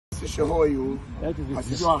fantastische Hoju,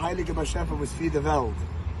 als du a heilige Beschäfer was für die Welt.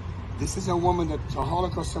 This is a woman that's a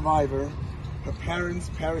Holocaust survivor. Her parents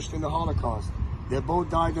perished in the Holocaust. They both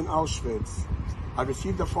died in Auschwitz. I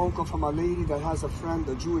received a phone call from a lady that has a friend,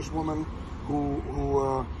 a Jewish woman,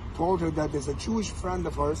 who told her that there's a Jewish friend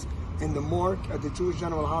of hers in the morgue at the Jewish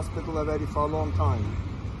General Hospital already for a long time.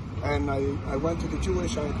 And I went to the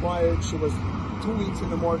Jewish, I inquired. She was 2 weeks in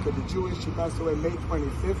the morgue at the Jewish. She passed away May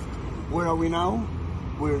 25th. Where are we now?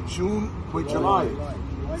 We're July.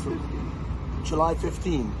 So, July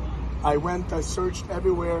 15. I went, I searched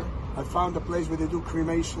everywhere. I found a place where they do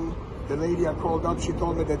cremation. The lady I called up, she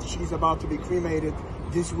told me that she's about to be cremated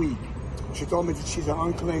this week. She told me that she's an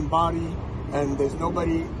unclaimed body and there's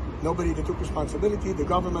nobody that took responsibility. The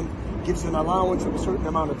government gives an allowance of a certain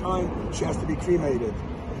amount of time. She has to be cremated.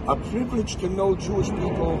 A privilege to know Jewish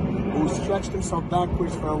people who stretched themselves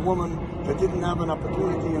backwards for a woman that didn't have an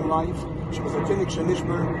opportunity in life. She was a Tinnik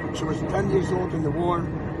Shenishber. She was 10 years old in the war.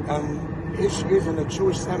 And here she is in a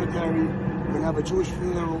Jewish cemetery. We're going to have a Jewish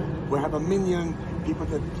funeral. We'll have a minyan, people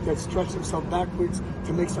that stretch themselves backwards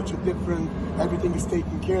to make such a difference. Everything is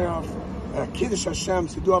taken care of. Kiddush Hashem,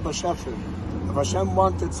 Sidu Abba Shefer. If Hashem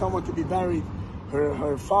wanted someone to be buried,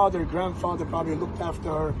 her father, grandfather probably looked after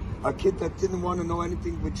her. A kid that didn't want to know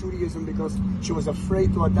anything with Judaism because she was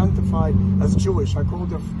afraid to identify as Jewish. I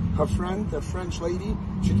called her friend, a French lady.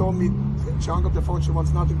 She told me, she hung up the phone, she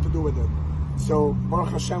wants nothing to do with it. So,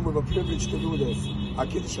 Baruch Hashem, we have a privilege to do this.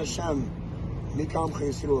 Kiddush Hashem, Mikam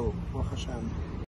Yisrael, Baruch Hashem.